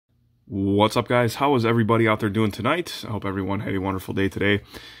What's up, guys? How is everybody out there doing tonight? I hope everyone had a wonderful day today.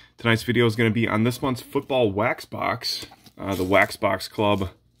 Tonight's video is going to be on this month's football wax box, the Wax Box Club.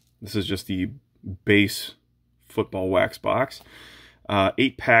 This is just the base football wax box.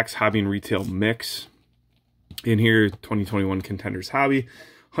 8 packs hobby and retail mix. In here, 2021 Contenders Hobby,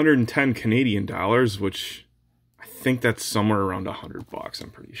 110 Canadian dollars, which I think that's somewhere around $100. I'm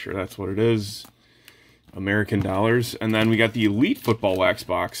pretty sure that's what it is. American dollars. And then we got the Elite Football Wax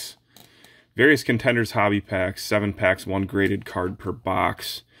Box. Various Contenders Hobby packs, 7 packs, 1 graded card per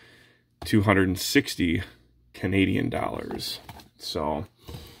box, 260 Canadian dollars. So,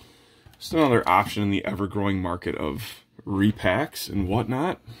 just another option in the ever-growing market of repacks and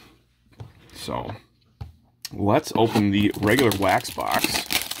whatnot. So, let's open the regular wax box.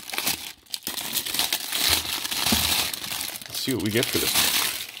 Let's see what we get for this.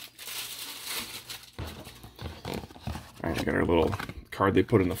 Alright, we got our little card they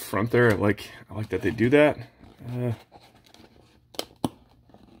put in the front there. I like that they do that.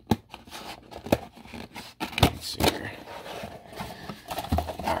 Let's see here.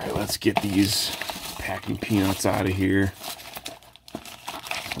 Alright, let's get these packing peanuts out of here.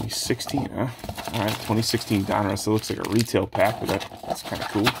 2016, huh? Alright, 2016 Donruss. It looks like a retail pack, but that's kind of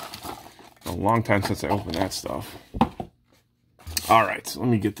cool. A long time since I opened that stuff. Alright, so let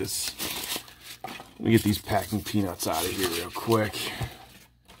me get this. Let me get these packing peanuts out of here real quick.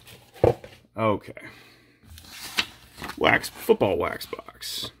 Okay. Football wax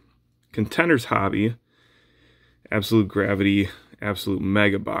box. Contenders Hobby. Absolute Gravity. Absolute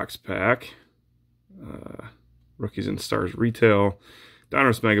Mega Box Pack. Rookies and Stars Retail.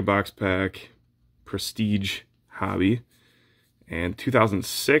 Donruss Mega Box Pack. Prestige Hobby. And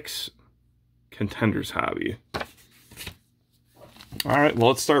 2006 Contenders Hobby. Alright, well,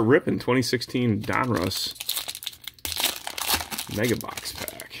 let's start ripping. 2016 Donruss Mega Box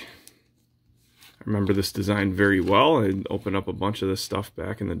Pack. I remember this design very well. I opened up a bunch of this stuff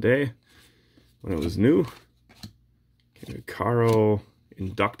back in the day when it was new. Caro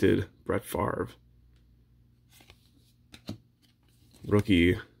inducted Brett Favre.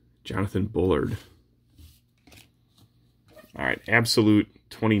 Rookie Jonathan Bullard. Alright, Absolute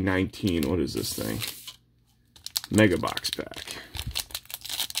 2019. What is this thing? Mega Box Pack.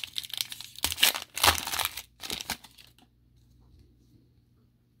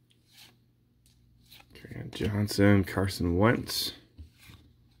 Johnson, Carson Wentz,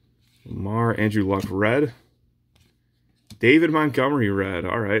 Lamar, Andrew Luck red, David Montgomery red.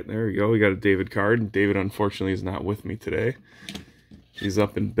 All right, there we go. We got a David card. David, unfortunately, is not with me today. He's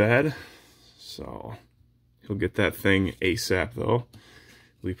up in bed, so he'll get that thing ASAP, though.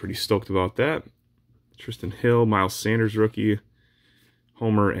 We'll be pretty stoked about that. Tristan Hill, Miles Sanders rookie,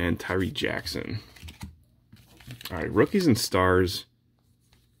 Homer, and Tyree Jackson. All right, Rookies and Stars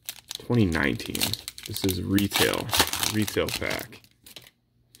 2019. This is retail pack.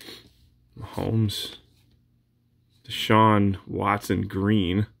 Mahomes, Deshaun Watson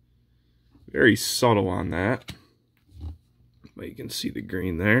green. Very subtle on that, but you can see the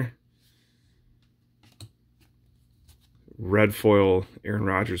green there. Red foil Aaron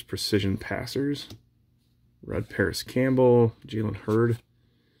Rodgers precision passers. Red Paris Campbell, Jalen Hurd,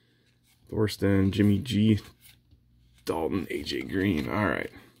 Thorsten, Jimmy G, Dalton, AJ Green. All right.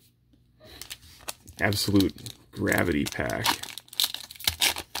 Absolute Gravity pack.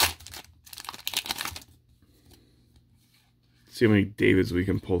 Let's see how many Davids we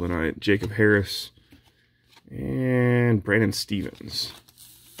can pull tonight. Jacob Harris and Brandon Stevens.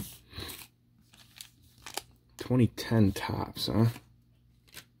 2010 Topps, huh?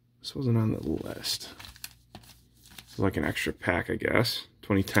 This wasn't on the list. It's like an extra pack, I guess.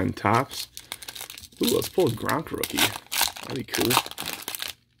 2010 Topps. Ooh, let's pull a Gronk rookie. That'd be cool.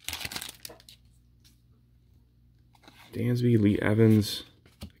 Dansby, Lee Evans,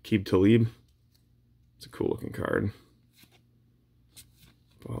 Aqib Talib. It's a cool looking card.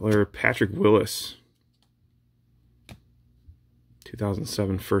 Butler, Patrick Willis.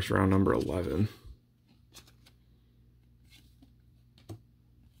 2007 first round, number 11.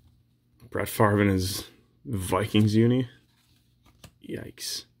 Brett Favre in his Vikings uni.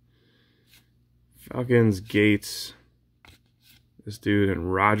 Yikes. Falcons, Gates. This dude,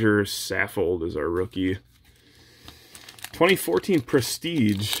 and Roger Saffold is our rookie. 2014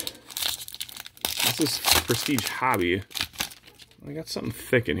 Prestige. This is Prestige Hobby. I got something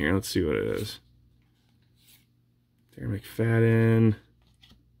thick in here. Let's see what it is. Darren McFadden.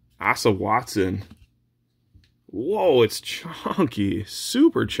 Asa Watson. Whoa, it's chunky.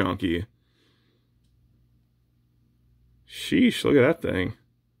 Super chunky. Sheesh, look at that thing.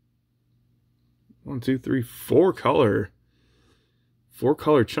 1, 2, 3, 4 color.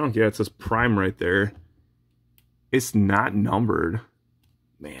 4-color chunk. Yeah, it says Prime right there. It's not numbered.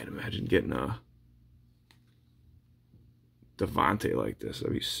 Man, imagine getting a Devontae like this.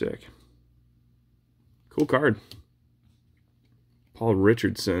 That'd be sick. Cool card. Paul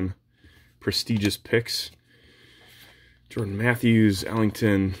Richardson. Prestigious picks. Jordan Matthews,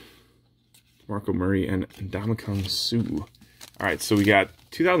 Ellington, Marco Murray, and Ndamukong Suh. All right, so we got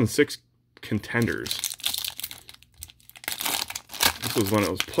 2006 contenders. This was when it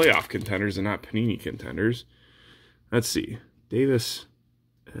was playoff contenders and not Panini contenders. Let's see. Davis,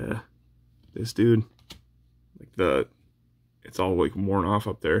 this dude, like it's all like worn off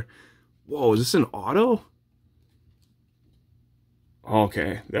up there. Whoa, is this an auto?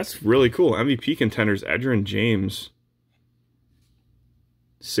 Okay, that's really cool. MVP contenders, Edgerrin James.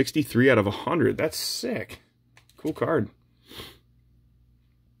 63 out of 100. That's sick. Cool card.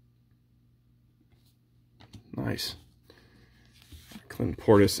 Nice. Clint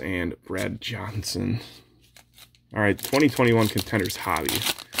Portis and Brad Johnson. All right, 2021 contenders hobby.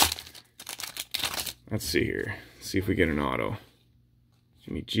 Let's see here. See if we get an auto.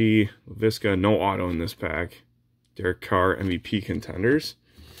 Jimmy G, Laviska, no auto in this pack. Derek Carr, MVP contenders.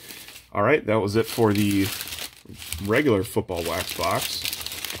 All right, that was it for the regular football wax box.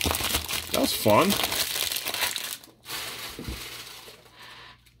 That was fun.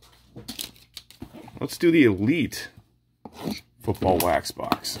 Let's do the Elite football wax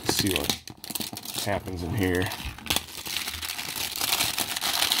box. Let's see what happens in here.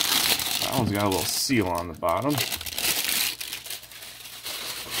 That one's got a little seal on the bottom.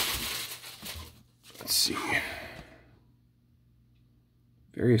 Let's see.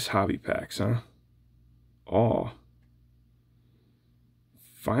 Various hobby packs, huh? Oh.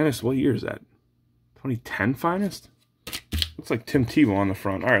 Finest, what year is that? 2010 Finest? Looks like Tim Tebow on the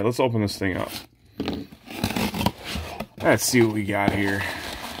front. All right, let's open this thing up. Let's see what we got here.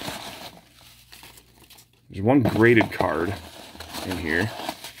 There's one graded card in here.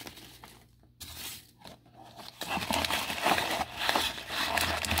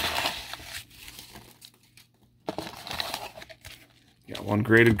 Got one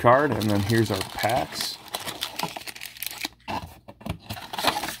graded card, and then here's our packs. All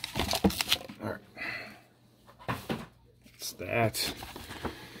right. That's that.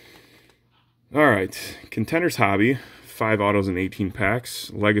 All right. Contenders Hobby. 5 autos and 18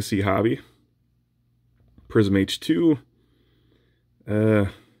 packs. Legacy Hobby. Prism H2.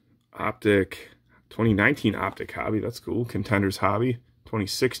 Optic. 2019 Optic Hobby. That's cool. Contenders Hobby.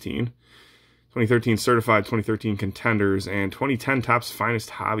 2016. 2013 Certified, 2013 Contenders, and 2010 Topps Finest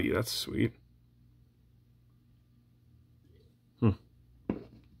Hobby. That's sweet.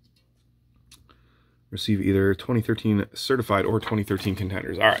 Receive either 2013 Certified or 2013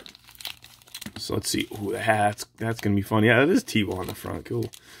 Contenders. All right. So let's see. Ooh, that's going to be fun. Yeah, that is Tebow on the front. Cool.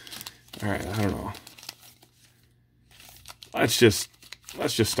 All right, I don't know. Let's just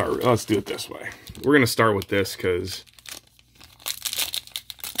start. Let's do it this way. We're going to start with this because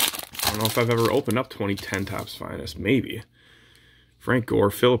I don't know if I've ever opened up 2010 Topps Finest. Maybe. Frank Gore,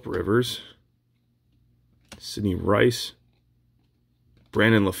 Phillip Rivers, Sidney Rice,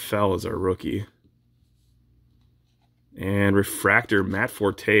 Brandon LaFell is our rookie. And Refractor, Matt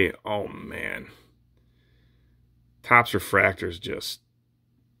Forte. Oh, man. Topps Refractor's just...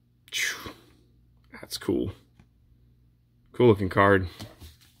 That's cool. Cool looking card.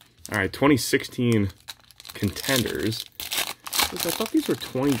 All right, 2016 Contenders. I thought these were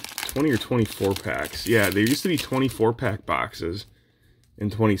 20 or 24 packs. Yeah, there used to be 24 pack boxes in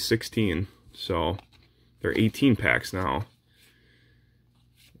 2016. So they're 18 packs now.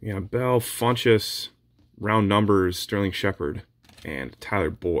 Yeah, Bell, Funchess, round numbers, Sterling Shepard, and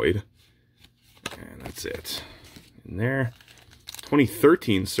Tyler Boyd. And that's it. In there.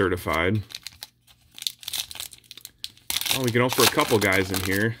 2013 Certified. Oh, we can offer a couple guys in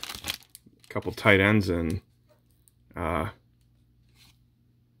here. A couple tight ends and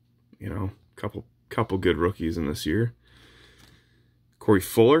you know, couple good rookies in this year. Corey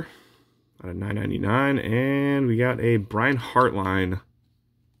Fuller out of 999, and we got a Brian Hartline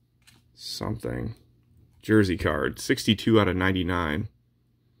something jersey card, 62 out of 99. I wonder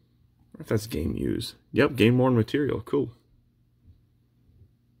if that's game used. Yep, game worn material. Cool.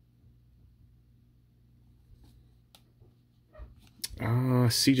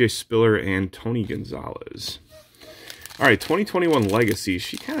 CJ Spiller and Tony Gonzalez. All right, 2021 Legacy.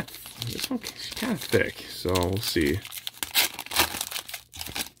 She's kind of thick, so we'll see.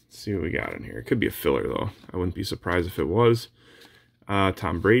 Let's see what we got in here. It could be a filler though. I wouldn't be surprised if it was.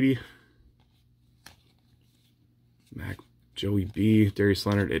 Tom Brady, Joey B, Darius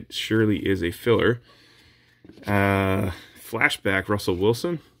Leonard. It surely is a filler. flashback Russell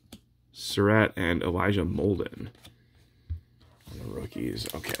Wilson, Surratt, and Elijah Molden. On the rookies.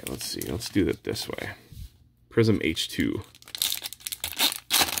 Okay, let's see. Let's do it this way. Prism H2.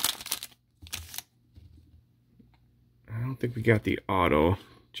 I don't think we got the auto.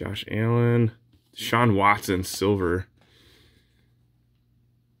 Josh Allen, Sean Watson, silver.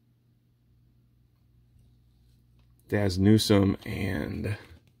 Daz Newsome, and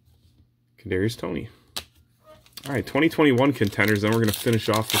Kadarius Toney. All right, 2021 contenders. Then we're gonna finish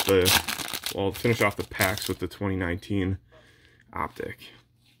off with the, well, finish off the packs with the 2019 optic.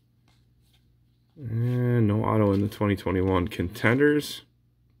 And no auto in the 2021 contenders.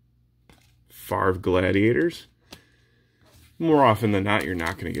 Favre Gladiators. More often than not, you're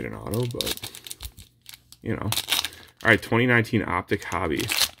not going to get an auto, but, you know. All right, 2019 Optic Hobby.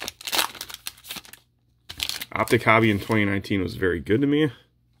 Optic Hobby in 2019 was very good to me.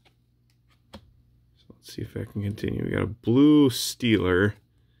 So let's see if I can continue. We got a blue Steeler.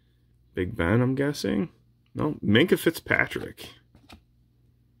 Big Ben, I'm guessing. No, Minkah Fitzpatrick.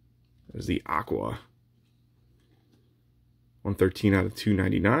 There's the Aqua. 113 out of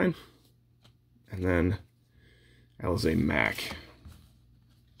 299. And then Alize Mack.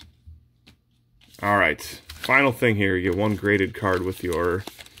 All right, final thing here. You get one graded card with your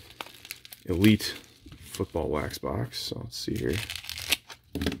Elite Football Wax Box. So let's see here.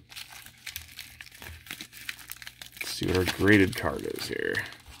 Let's see what our graded card is here.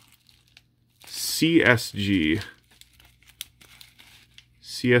 CSG.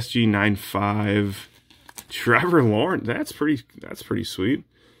 CSG 9.5. Trevor Lawrence. That's pretty sweet.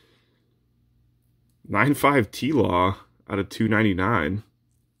 9.5 T-Law out of 299.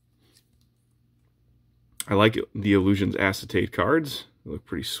 I like the Illusions Acetate cards. They look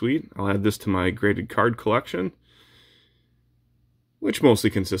pretty sweet. I'll add this to my graded card collection, which mostly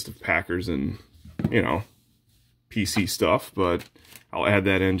consists of Packers and, you know, PC stuff, but I'll add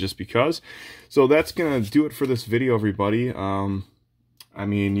that in just because. So that's going to do it for this video, everybody. I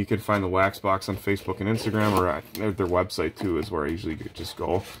mean, you can find the Wax Box on Facebook and Instagram, or at their website, too, is where I usually just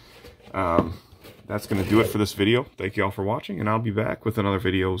go. That's going to do it for this video. Thank you all for watching, and I'll be back with another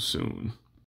video soon.